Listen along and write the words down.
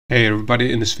Hey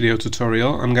everybody, in this video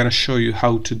tutorial I'm going to show you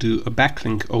how to do a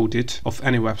backlink audit of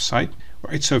any website.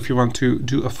 Right, so if you want to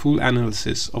do a full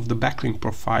analysis of the backlink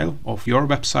profile of your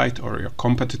website or your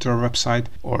competitor website,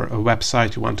 or a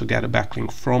website you want to get a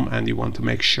backlink from and you want to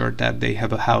make sure that they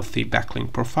have a healthy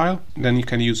backlink profile, then you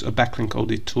can use a backlink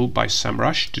audit tool by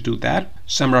Semrush to do that.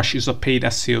 Semrush is a paid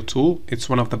SEO tool. It's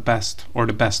one of the best or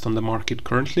the best on the market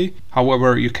currently.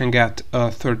 However, you can get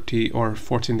a 30 or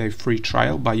 14-day free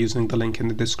trial by using the link in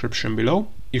the description below.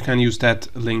 You can use that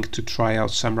link to try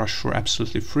out Semrush for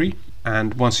absolutely free.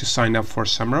 And once you sign up for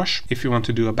Semrush, if you want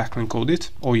to do a backlink audit,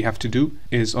 all you have to do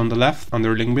is on the left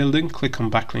under link building, click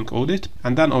on backlink audit,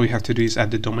 and then all you have to do is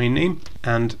add the domain name,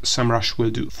 and Semrush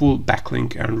will do full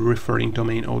backlink and referring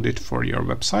domain audit for your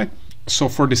website. So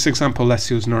for this example, let's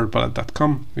use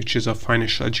nerdwallet.com, which is a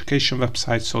financial education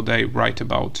website. So they write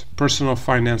about personal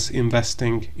finance,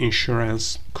 investing,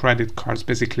 insurance, credit cards,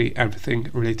 basically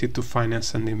everything related to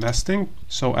finance and investing.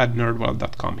 So add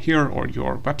nerdwallet.com here or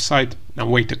your website. Now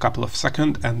wait a couple of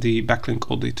seconds and the backlink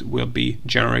audit will be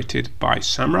generated by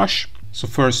Semrush. So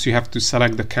first you have to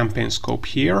select the campaign scope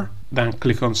here, then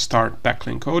click on Start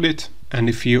Backlink Audit. And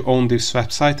if you own this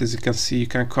website, as you can see, you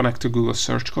can connect to Google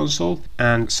Search Console,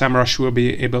 and Semrush will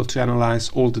be able to analyze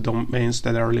all the domains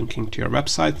that are linking to your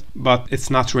website. But it's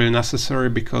not really necessary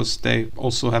because they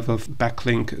also have a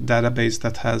backlink database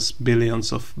that has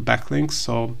billions of backlinks.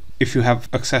 So if you have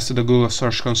access to the Google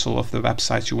Search Console of the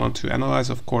website you want to analyze,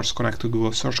 of course, connect to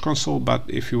Google Search Console. But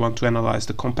if you want to analyze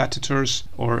the competitors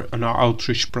or an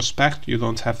outreach prospect, you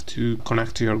don't have to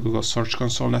connect to your Google Search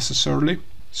Console necessarily.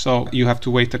 So you have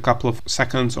to wait a couple of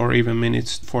seconds or even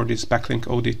minutes for this backlink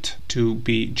audit to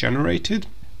be generated.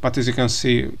 But as you can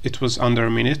see, it was under a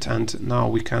minute, and now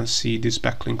we can see this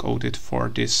backlink audit for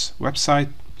this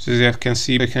website. So as you can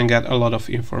see, we can get a lot of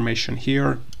information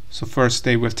here. So first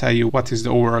they will tell you what is the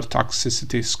overall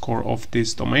toxicity score of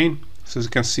this domain. So as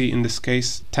you can see, in this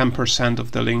case, 10%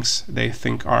 of the links they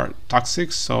think are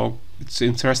toxic. So it's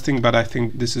interesting, but I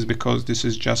think this is because this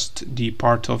is just the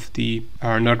part of the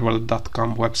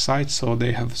nerdwallet.com website. So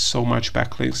they have so much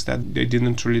backlinks that they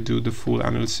didn't really do the full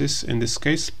analysis in this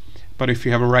case. But if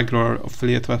you have a regular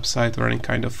affiliate website or any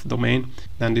kind of domain,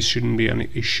 then this shouldn't be an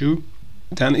issue.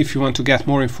 Then if you want to get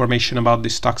more information about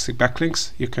these toxic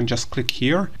backlinks, you can just click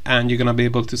here and you're going to be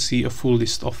able to see a full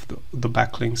list of the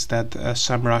backlinks that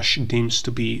Semrush deems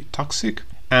to be toxic.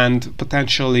 And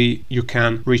potentially you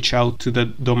can reach out to the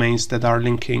domains that are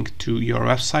linking to your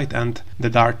website and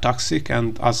that are toxic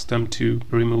and ask them to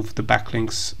remove the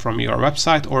backlinks from your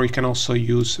website. Or you can also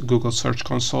use Google Search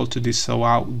Console to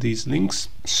disavow these links.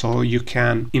 So you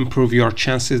can improve your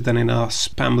chances that in a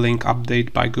spam link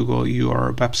update by Google,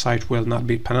 your website will not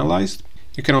be penalized.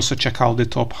 You can also check out the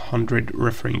top 100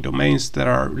 referring domains that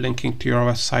are linking to your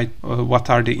website. What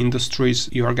are the industries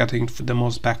you are getting the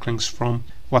most backlinks from?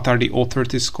 What are the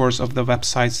authority scores of the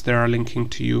websites that are linking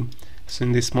to you? So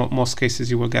in this most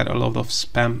cases you will get a lot of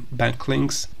spam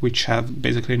backlinks which have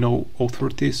basically no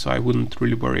authority, so I wouldn't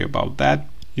really worry about that.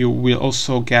 You will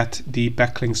also get the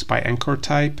backlinks by anchor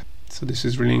type. So this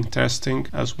is really interesting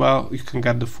as well. You can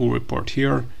get the full report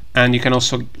here. And you can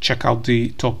also check out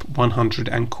the top 100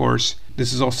 anchors.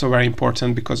 This is also very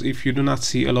important because if you do not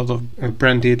see a lot of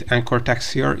branded anchor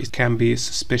text here, it can be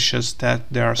suspicious that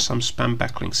there are some spam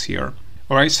backlinks here.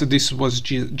 Alright, so this was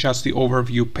just the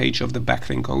overview page of the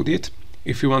backlink audit.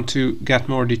 If you want to get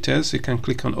more details, you can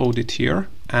click on audit here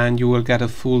and you will get a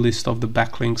full list of the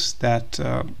backlinks that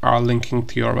are linking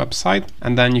to your website.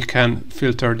 And then you can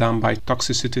filter down by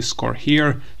toxicity score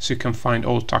here, so you can find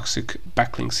all toxic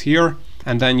backlinks here.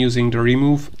 And then using the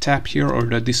remove tab here or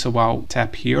the disavow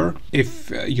tab here, if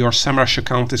your Semrush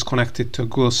account is connected to a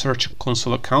Google Search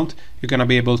Console account, you're going to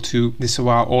be able to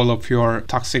disavow all of your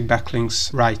toxic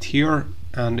backlinks right here.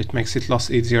 And it makes it a lot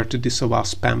easier to disavow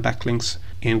spam backlinks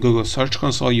in Google Search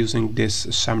Console using this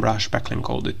Semrush backlink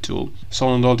audit tool. So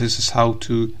on all, this is how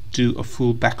to do a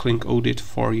full backlink audit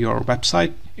for your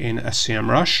website in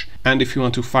Semrush. And if you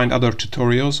want to find other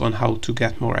tutorials on how to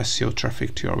get more SEO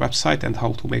traffic to your website and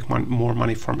how to make more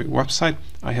money from your website,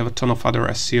 I have a ton of other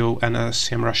SEO and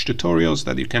Semrush tutorials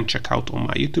that you can check out on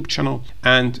my YouTube channel.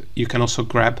 And you can also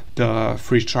grab the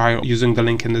free trial using the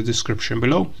link in the description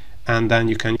below. And then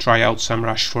you can try out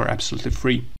Semrush for absolutely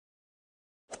free.